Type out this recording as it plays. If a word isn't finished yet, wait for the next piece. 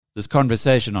This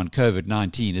conversation on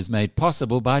COVID-19 is made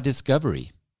possible by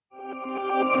Discovery.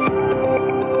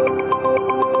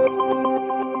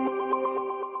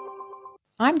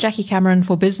 I'm Jackie Cameron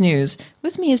for BizNews.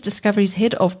 With me is Discovery's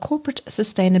Head of Corporate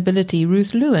Sustainability,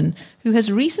 Ruth Lewin, who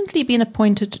has recently been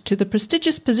appointed to the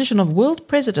prestigious position of World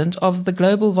President of the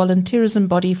global volunteerism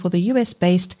body for the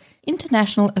US-based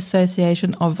International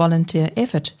Association of Volunteer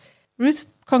Effort. Ruth,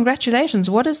 congratulations.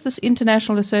 What does this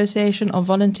International Association of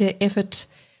Volunteer Effort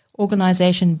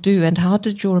organization do, and how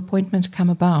did your appointment come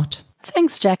about?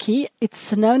 Thanks, Jackie.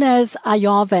 It's known as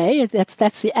IAVE.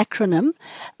 That's the acronym.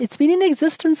 It's been in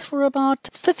existence for about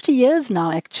 50 years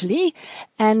now, actually.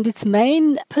 And its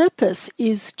main purpose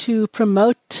is to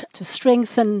promote, to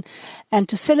strengthen, and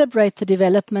to celebrate the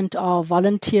development of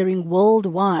volunteering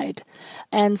worldwide.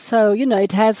 And so,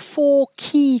 it has four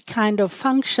key kind of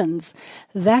functions: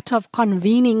 that of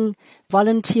convening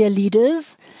volunteer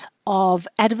leaders, of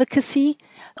advocacy,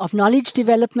 of knowledge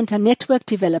development and network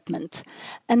development.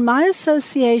 And my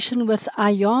association with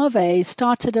IAVE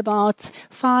started about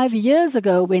 5 years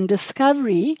ago when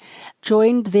Discovery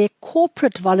joined their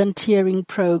corporate volunteering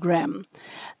program.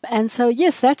 And so,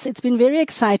 yes, it's been very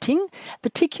exciting,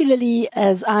 particularly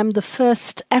as I'm the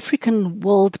first African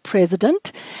world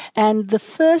president and the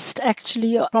first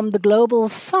actually from the global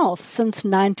south since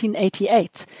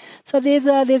 1988. So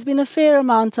there's been a fair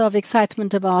amount of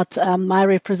excitement about my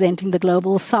representing the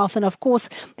global south and, of course,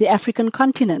 the African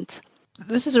continent.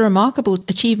 This is a remarkable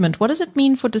achievement. What does it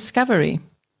mean for Discovery?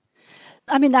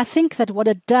 I think that what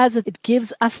it does is it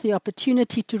gives us the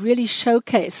opportunity to really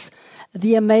showcase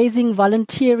the amazing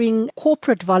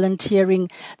corporate volunteering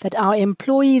that our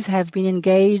employees have been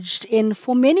engaged in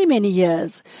for many, many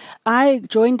years. I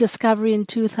joined Discovery in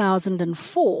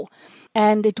 2004.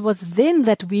 And it was then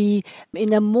that we,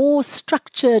 in a more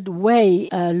structured way,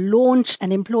 launched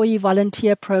an employee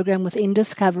volunteer program within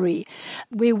Discovery,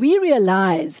 where we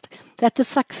realized that the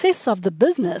success of the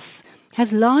business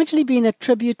has largely been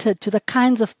attributed to the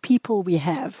kinds of people we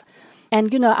have.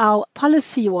 And, our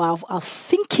policy or our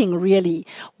thinking really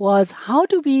was, how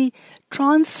do we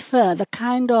transfer the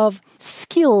kind of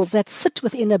skills that sit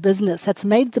within a business that's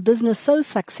made the business so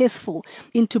successful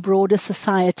into broader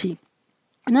society?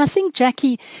 And I think,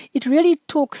 Jackie, it really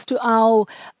talks to our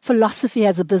philosophy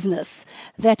as a business,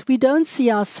 that we don't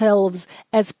see ourselves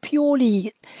as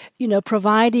purely,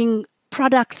 providing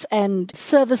products and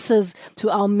services to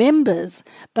our members,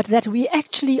 but that we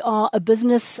actually are a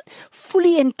business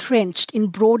fully entrenched in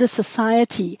broader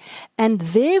society. And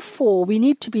therefore, we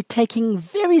need to be taking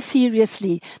very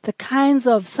seriously the kinds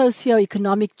of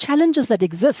socioeconomic challenges that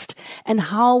exist and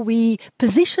how we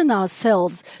position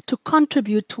ourselves to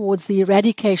contribute towards the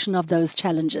eradication of those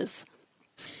challenges.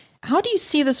 How do you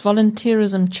see this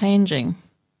volunteerism changing?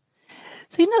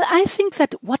 So, I think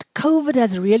that what COVID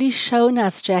has really shown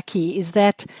us, Jackie, is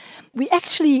that we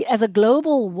actually, as a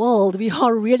global world, we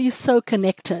are really so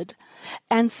connected.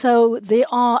 And so there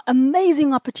are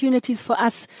amazing opportunities for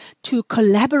us to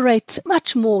collaborate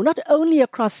much more, not only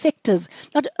across sectors,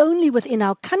 not only within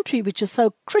our country, which is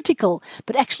so critical,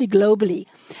 but actually globally.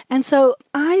 And so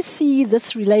I see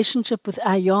this relationship with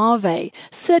IAVE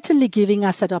certainly giving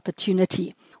us that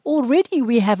opportunity. Already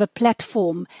we have a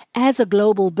platform as a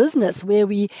global business where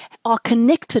we are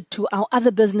connected to our other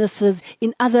businesses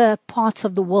in other parts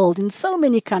of the world, in so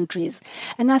many countries.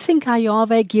 And I think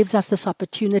IAVE gives us this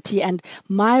opportunity, and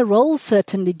my role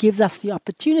certainly gives us the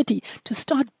opportunity to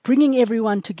start bringing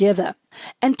everyone together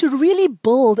and to really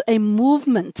build a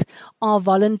movement of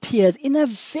volunteers in a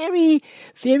very,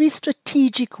 very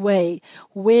strategic way,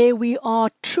 where we are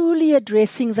truly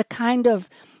addressing the kind of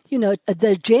the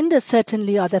agenda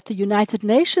certainly are that the United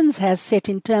Nations has set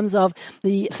in terms of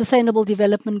the Sustainable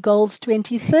Development Goals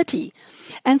 2030.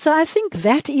 And so I think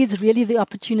that is really the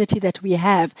opportunity that we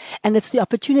have. And it's the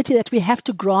opportunity that we have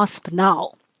to grasp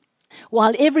now,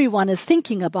 while everyone is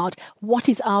thinking about what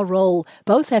is our role,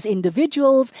 both as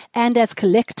individuals and as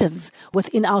collectives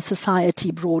within our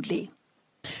society broadly.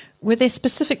 Were there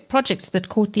specific projects that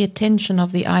caught the attention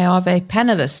of the IAVE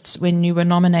panelists when you were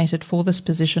nominated for this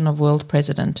position of World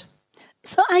President?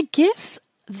 So I guess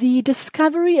the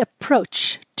Discovery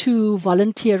approach to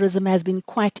volunteerism has been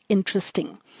quite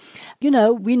interesting.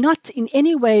 We're not in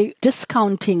any way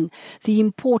discounting the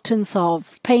importance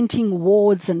of painting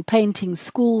wards and painting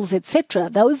schools, etc.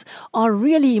 Those are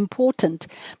really important.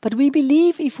 But we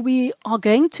believe if we are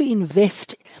going to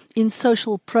invest in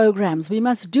social programs, we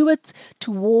must do it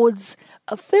towards,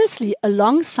 firstly,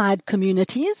 alongside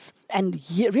communities, and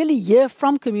really hear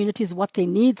from communities what their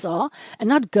needs are, and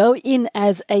not go in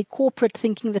as a corporate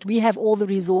thinking that we have all the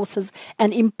resources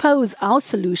and impose our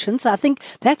solutions. So I think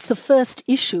that's the first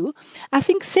issue. I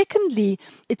think secondly,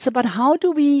 it's about how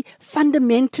do we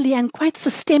fundamentally and quite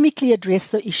systemically address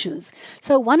the issues.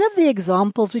 So one of the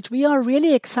examples which we are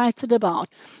really excited about,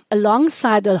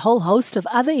 alongside a whole host of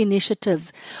other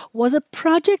initiatives, was a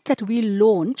project that we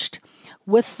launched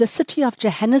with the city of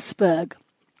Johannesburg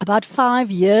about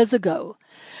 5 years ago,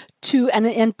 and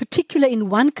in particular in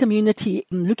one community,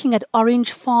 looking at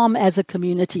Orange Farm as a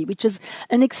community, which is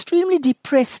an extremely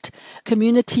depressed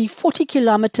community 40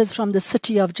 kilometers from the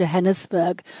city of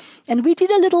Johannesburg. And we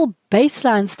did a little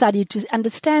baseline study to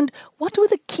understand what were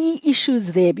the key issues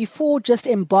there before just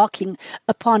embarking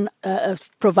upon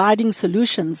providing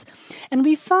solutions. And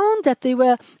we found that there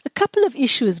were a couple of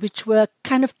issues which were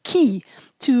kind of key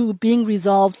to being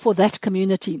resolved for that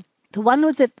community. The one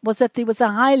was that there was a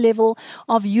high level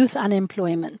of youth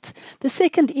unemployment. The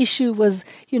second issue was,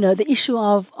 the issue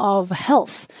of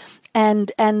health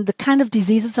and the kind of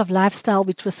diseases of lifestyle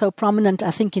which were so prominent,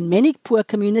 I think, in many poor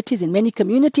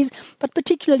communities, but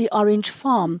particularly Orange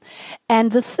Farm.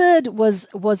 And the third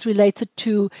was related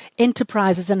to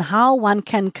enterprises and how one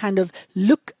can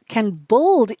can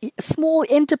build small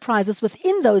enterprises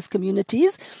within those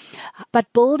communities,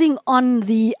 but building on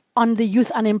the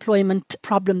youth unemployment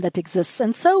problem that exists.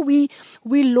 And so we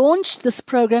launched this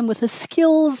program with a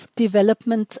skills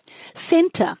development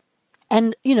center.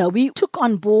 And, we took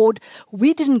on board,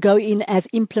 we didn't go in as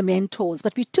implementors,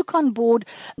 but we took on board,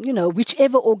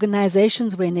 whichever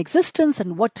organizations were in existence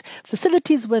and what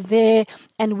facilities were there.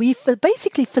 And we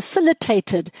basically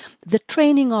facilitated the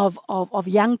training of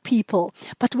young people,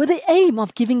 but with the aim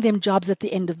of giving them jobs at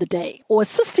the end of the day, or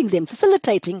assisting them,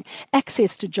 facilitating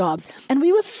access to jobs. And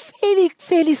we were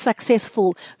fairly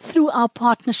successful through our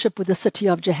partnership with the city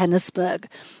of Johannesburg,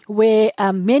 where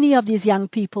many of these young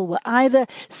people were either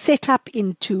set up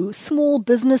into small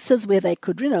businesses where they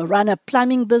could, run a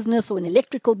plumbing business or an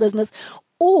electrical business,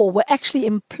 or were actually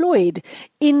employed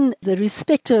in the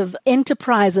respective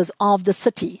enterprises of the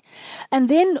city. And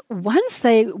then once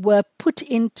they were put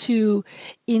once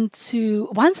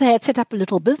they had set up a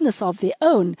little business of their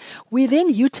own, we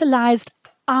then utilized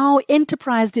our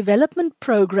enterprise development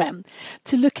program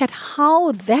to look at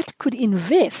how that could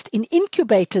invest in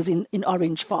incubators in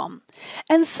Orange Farm.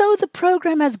 And so the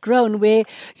program has grown where,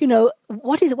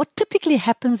 what typically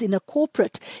happens in a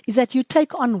corporate is that you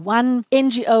take on one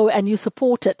NGO and you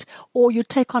support it, or you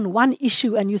take on one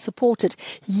issue and you support it.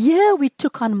 Here we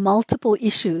took on multiple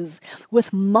issues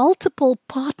with multiple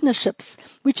partnerships,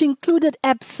 which included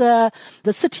ABSA,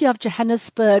 the City of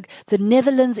Johannesburg, the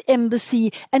Netherlands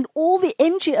Embassy, and all the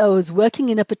NGOs working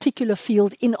in a particular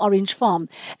field in Orange Farm.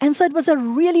 And so it was a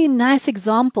really nice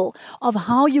example of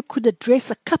how you could address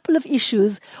a couple of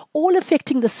issues, all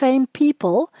affecting the same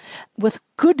people, with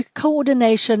good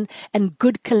coordination and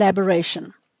good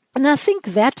collaboration. And I think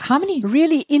that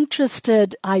really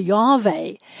interested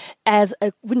IAVE as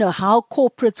how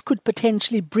corporates could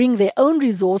potentially bring their own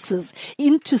resources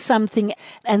into something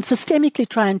and systemically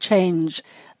try and change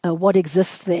what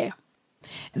exists there.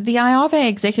 The IAVE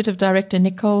Executive Director,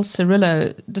 Nicole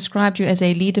Cirillo, described you as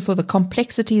a leader for the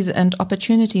complexities and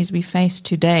opportunities we face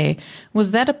today. Was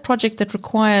that a project that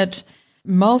required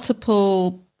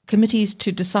multiple committees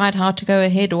to decide how to go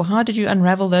ahead, or how did you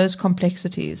unravel those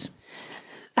complexities?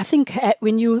 I think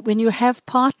when you have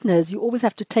partners, you always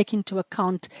have to take into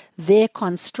account their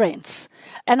constraints.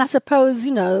 And I suppose,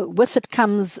 with it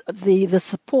comes the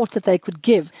support that they could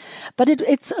give. But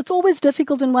it's always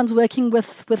difficult when one's working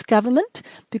with government,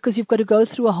 because you've got to go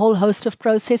through a whole host of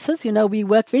processes. We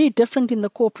work very different in the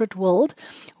corporate world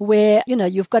where,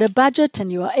 you've got a budget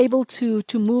and you are able to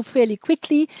move fairly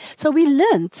quickly. So we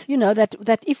learned,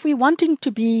 that if we're wanting to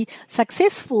be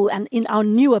successful and in our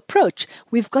new approach,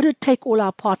 we've got to take all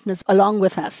our partners along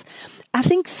with us. I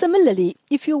think similarly,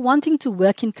 if you're wanting to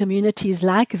work in communities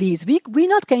like these, we're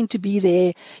not going to be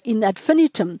there in ad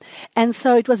infinitum. And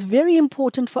so it was very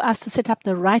important for us to set up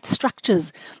the right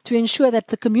structures to ensure that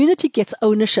the community gets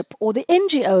ownership, or the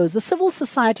NGOs, the civil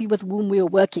society with whom we are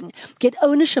working, get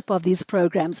ownership of these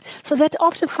programs, so that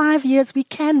after 5 years we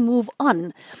can move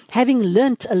on, having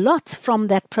learnt a lot from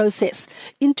that process,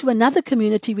 into another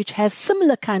community which has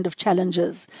similar kind of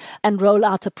challenges and roll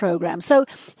out a program. So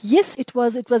yes,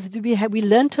 we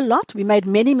learned a lot. We made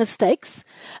many mistakes.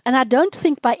 And I don't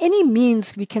think by any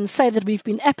means we can say that we've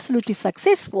been absolutely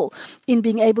successful in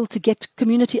being able to get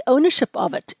community ownership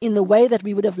of it in the way that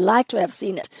we would have liked to have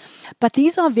seen it. But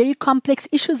these are very complex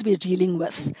issues we're dealing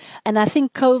with. And I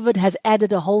think COVID has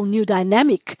added a whole new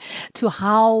dynamic to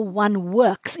how one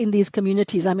works in these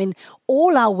communities. I mean,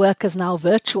 all our work is now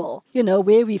virtual,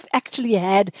 where we've actually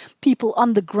had people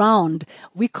on the ground.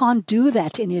 We can't do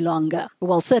that any longer.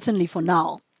 Well, certainly for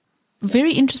now.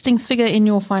 Very interesting figure in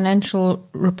your financial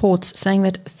reports saying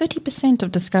that 30%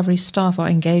 of Discovery staff are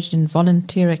engaged in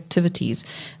volunteer activities.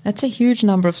 That's a huge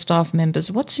number of staff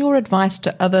members. What's your advice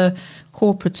to other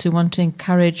corporates who want to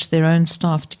encourage their own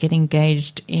staff to get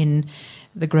engaged in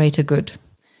the greater good?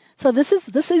 So this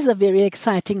is a very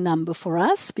exciting number for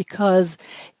us because,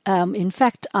 in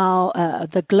fact,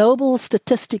 the global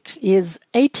statistic is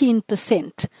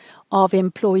 18% of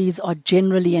employees are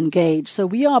generally engaged. So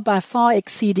we are by far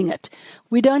exceeding it.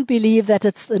 We don't believe that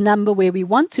it's the number where we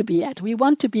want to be at. We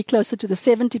want to be closer to the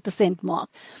 70% mark.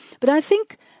 But I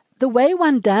think the way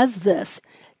one does this,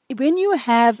 when you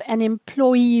have an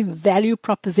employee value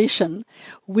proposition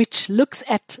which looks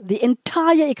at the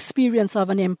entire experience of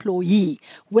an employee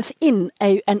within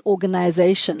an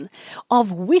organization,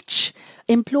 of which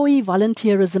employee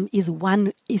volunteerism is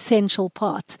one essential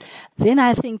part, then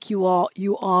I think you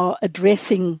are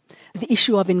addressing the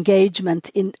issue of engagement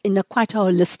in a quite a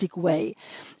holistic way.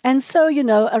 And so,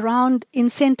 around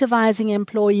incentivizing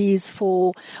employees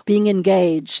for being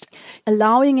engaged,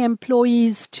 allowing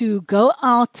employees to go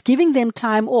out, giving them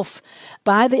time off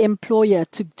by the employer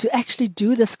to actually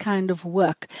do this kind of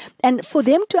work. And for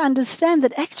them to understand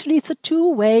that actually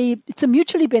it's a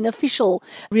mutually beneficial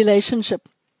relationship.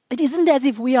 It isn't as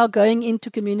if we are going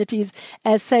into communities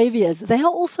as saviors. They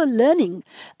are also learning.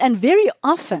 And very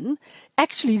often,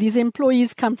 actually, these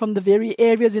employees come from the very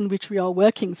areas in which we are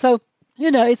working. So,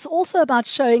 it's also about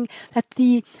showing that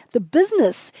the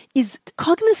business is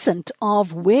cognizant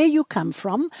of where you come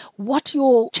from, what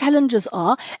your challenges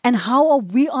are, and how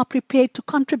we are prepared to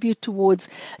contribute towards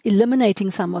eliminating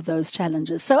some of those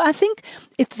challenges. So I think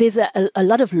there's a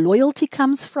lot of loyalty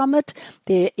comes from it.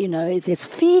 There's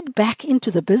feedback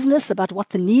into the business about what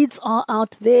the needs are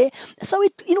out there. So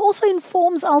it also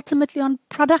informs ultimately on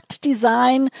product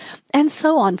design and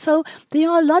so on. So there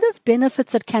are a lot of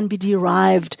benefits that can be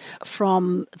derived from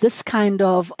this kind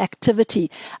of activity.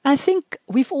 I think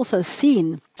we've also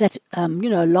seen that,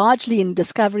 largely in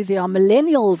Discovery, there are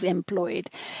millennials employed,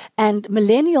 and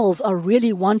millennials are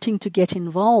really wanting to get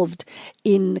involved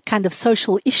in kind of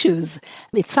social issues.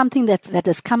 It's something that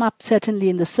has come up certainly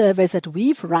in the surveys that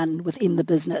we've run within the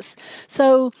business.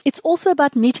 So it's also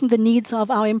about meeting the needs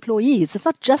of our employees. It's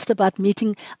not just about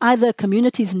meeting either a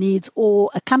community's needs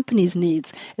or a company's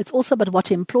needs. It's also about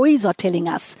what employees are telling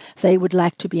us they would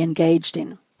like to be engaged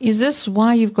in. Is this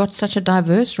why you've got such a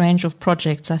diverse range of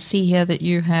projects? I see here that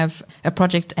you have a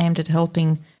project aimed at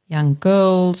helping young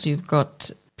girls. You've got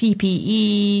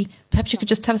PPE. Perhaps you could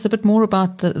just tell us a bit more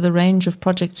about the range of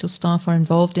projects your staff are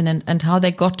involved in and how they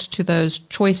got to those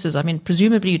choices. I mean,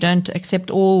 presumably you don't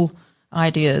accept all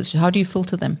ideas. How do you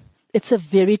filter them? It's a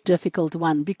very difficult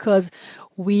one because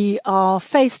we are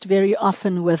faced very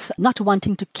often with not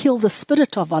wanting to kill the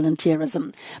spirit of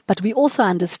volunteerism, but we also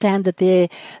understand that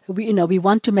we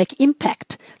want to make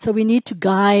impact. So we need to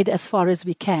guide as far as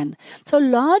we can. So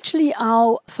largely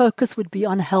our focus would be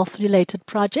on health-related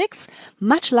projects,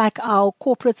 much like our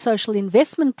corporate social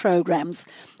investment programs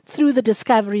through the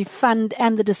Discovery Fund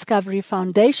and the Discovery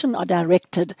Foundation are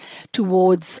directed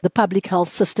towards the public health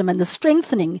system and the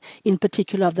strengthening in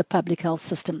particular of the public health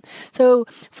system. So,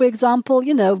 for example,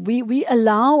 we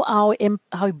allow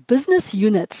our business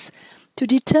units to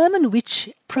determine which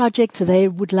projects they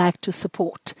would like to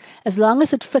support, as long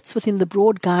as it fits within the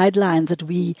broad guidelines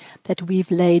that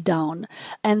we've laid down.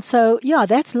 And so,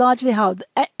 that's largely how.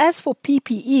 As for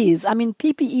PPEs,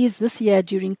 PPEs this year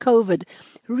during COVID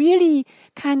really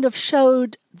kind of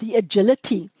showed the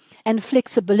agility and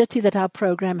flexibility that our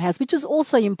program has, which is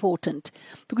also important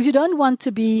because you don't want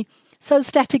to be so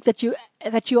static that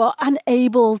you are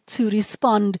unable to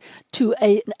respond to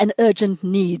an urgent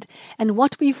need. And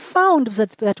what we found was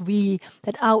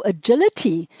that our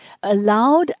agility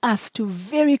allowed us to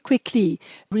very quickly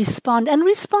respond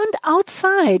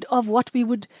outside of what we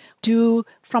would do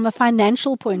from a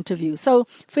financial point of view. So,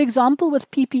 for example, with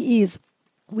PPEs,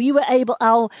 we were able,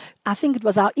 I think it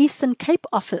was our Eastern Cape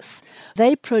office,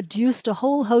 they produced a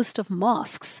whole host of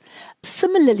masks.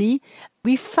 Similarly,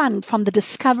 we fund from the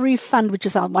Discovery Fund, which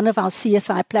is one of our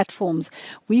CSI platforms,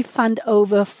 we fund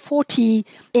over 40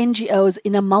 NGOs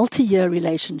in a multi-year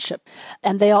relationship.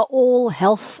 And they are all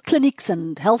health clinics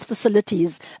and health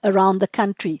facilities around the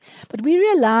country. But we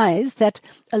realized that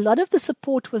a lot of the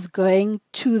support was going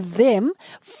to them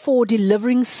for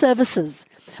delivering services.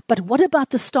 But what about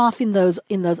the staff in those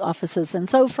offices? And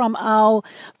so from our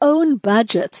own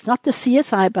budgets, not the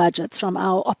CSI budgets, from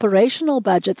our operational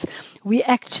budgets, we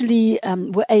actually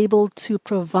were able to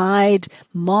provide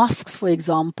masks, for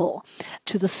example,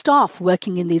 to the staff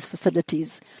working in these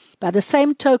facilities. By the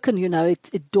same token,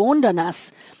 it dawned on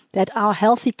us that our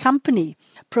healthy company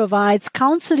provides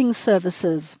counseling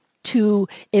services to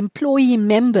employee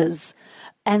members.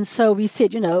 And so we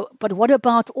said, but what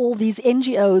about all these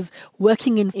NGOs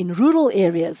working in rural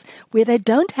areas where they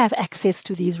don't have access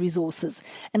to these resources?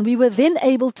 And we were then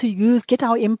able to get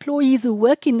our employees who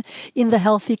work in the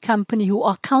healthy company, who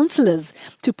are counselors,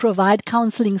 to provide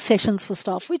counseling sessions for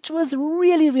staff, which was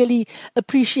really, really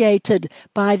appreciated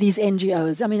by these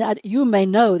NGOs. I mean, you may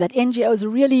know that NGOs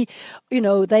really,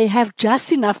 they have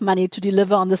just enough money to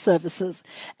deliver on the services.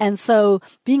 And so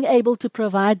being able to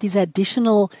provide these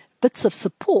additional bits of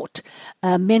support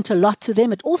meant a lot to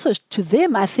them. It also to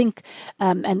them, I think,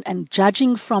 and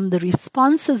judging from the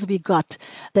responses we got,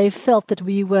 they felt that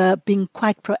we were being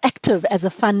quite proactive as a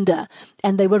funder,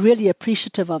 and they were really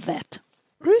appreciative of that.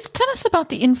 Ruth, tell us about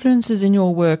the influences in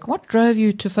your work. What drove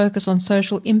you to focus on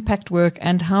social impact work,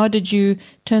 and how did you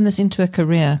turn this into a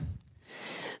career?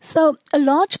 So a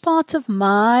large part of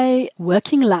my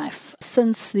working life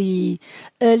since the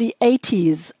early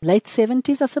 80s, late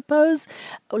 70s, I suppose,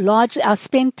 I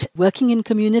spent working in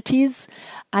communities.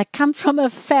 I come from a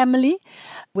family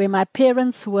where my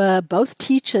parents were both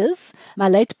teachers, my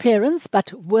late parents,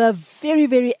 but were very,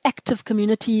 very active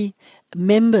community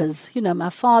members. My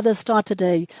father started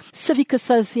a civic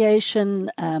association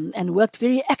and worked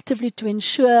very actively to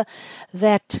ensure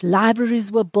that libraries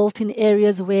were built in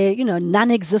areas where,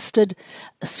 none existed.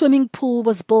 A swimming pool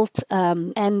was built.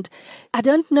 And I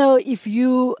don't know if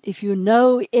you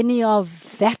know any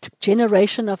of that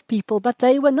generation of people, but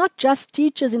they were not just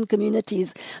teachers in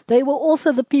communities. They were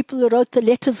also the people who wrote the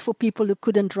letters for people who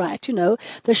couldn't write.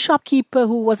 The shopkeeper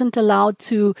who wasn't allowed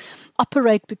to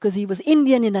operate because he was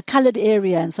Indian in a colored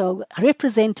area, and so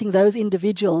representing those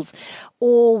individuals,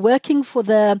 or working for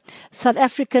the South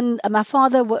African. My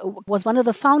father was one of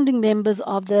the founding members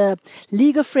of the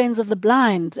League of Friends of the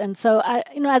Blind, and so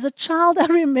as a child, I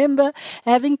remember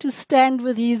having to stand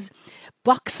with these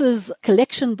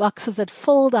collection boxes that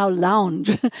filled our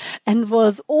lounge and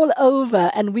was all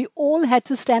over, and we all had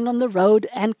to stand on the road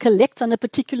and collect on a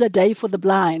particular day for the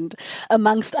blind,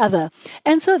 amongst other.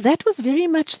 And so that was very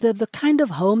much the kind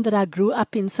of home that I grew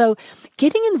up in. So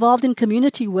getting involved in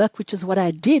community work, which is what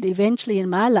I did eventually in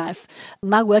my life,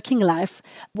 my working life,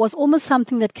 was almost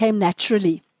something that came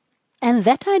naturally. And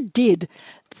that I did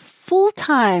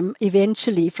full-time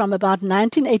eventually from about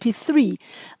 1983.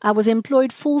 I was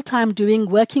employed full-time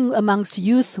working amongst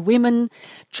youth, women,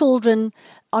 children,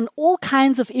 on all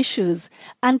kinds of issues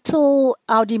until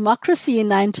our democracy in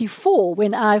 94,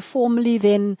 when I formally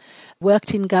then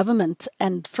worked in government.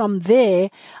 And from there,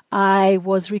 I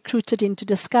was recruited into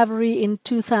Discovery in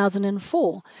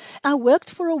 2004. I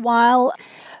worked for a while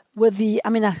with a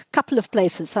couple of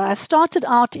places. So I started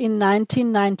out in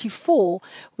 1994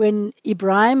 when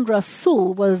Ibrahim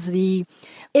Rasool was the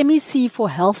MEC for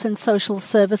Health and Social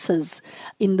Services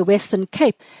in the Western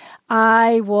Cape.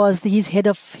 I was his head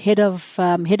of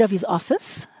his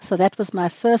office. So that was my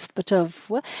first bit of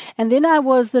work. And then I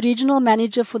was the regional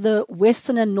manager for the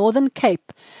Western and Northern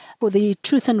Cape for the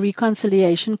Truth and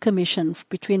Reconciliation Commission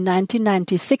between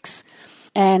 1996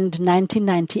 and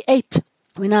 1998.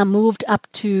 When I moved up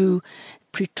to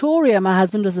Pretoria, my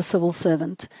husband was a civil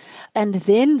servant. And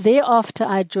then thereafter,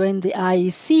 I joined the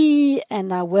IEC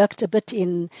and I worked a bit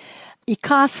in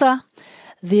ICASA,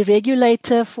 the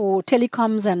regulator for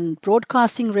telecoms and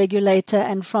broadcasting regulator.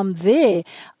 And from there,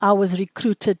 I was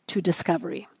recruited to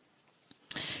Discovery.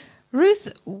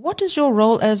 Ruth, what does your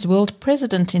role as world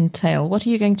president entail? What are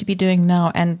you going to be doing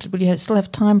now? And will you still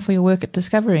have time for your work at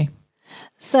Discovery?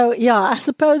 So, I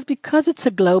suppose because it's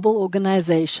a global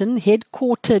organization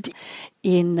headquartered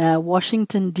in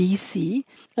Washington, D.C.,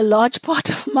 a large part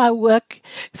of my work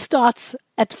starts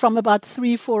from about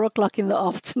 3-4 o'clock in the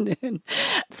afternoon.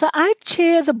 So I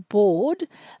chair the board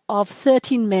of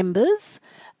 13 members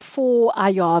for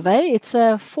IAVE. It's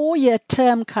a 4-year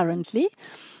term currently.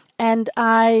 And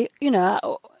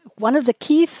one of the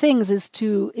key things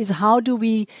is how do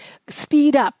we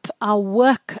speed up our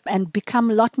work and become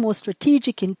a lot more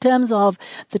strategic in terms of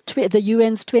the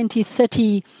UN's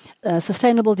 2030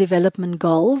 Sustainable Development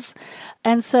Goals.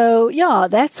 And so, yeah,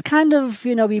 that's kind of,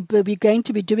 we're going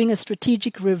to be doing a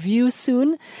strategic review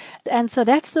soon. And so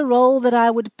that's the role that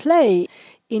I would play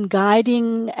in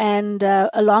guiding and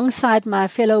alongside my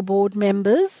fellow board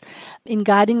members, in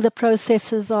guiding the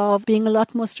processes of being a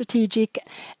lot more strategic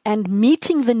and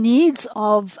meeting the needs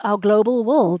of our global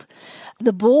world.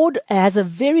 The board has a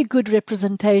very good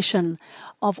representation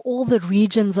of all the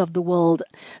regions of the world.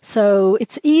 So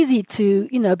it's easy to,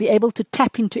 be able to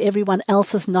tap into everyone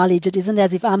else's knowledge. It isn't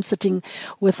as if I'm sitting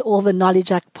with all the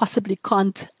knowledge. I possibly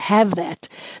can't have that.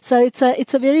 So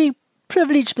it's a very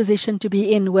privileged position to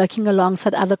be in, working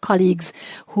alongside other colleagues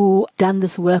who done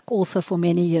this work also for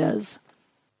many years.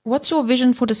 What's your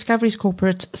vision for Discovery's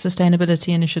corporate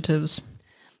sustainability initiatives?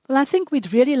 Well, I think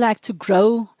we'd really like to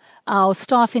grow our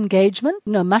staff engagement,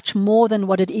 much more than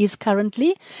what it is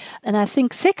currently. And I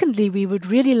think secondly, we would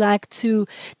really like to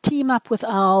team up with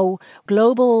our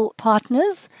global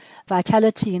partners,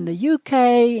 Vitality in the UK,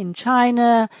 in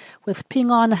China, with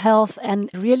Ping On Health, and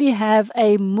really have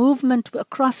a movement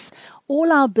across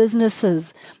all our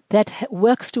businesses that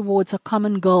works towards a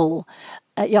common goal.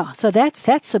 So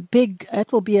that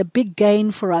will be a big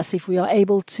gain for us if we are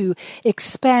able to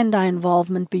expand our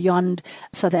involvement beyond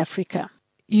South Africa.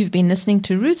 You've been listening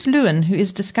to Ruth Lewin, who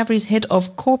is Discovery's Head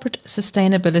of Corporate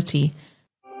Sustainability.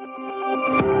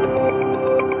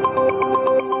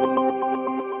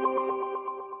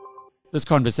 This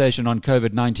conversation on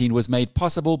COVID-19 was made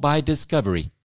possible by Discovery.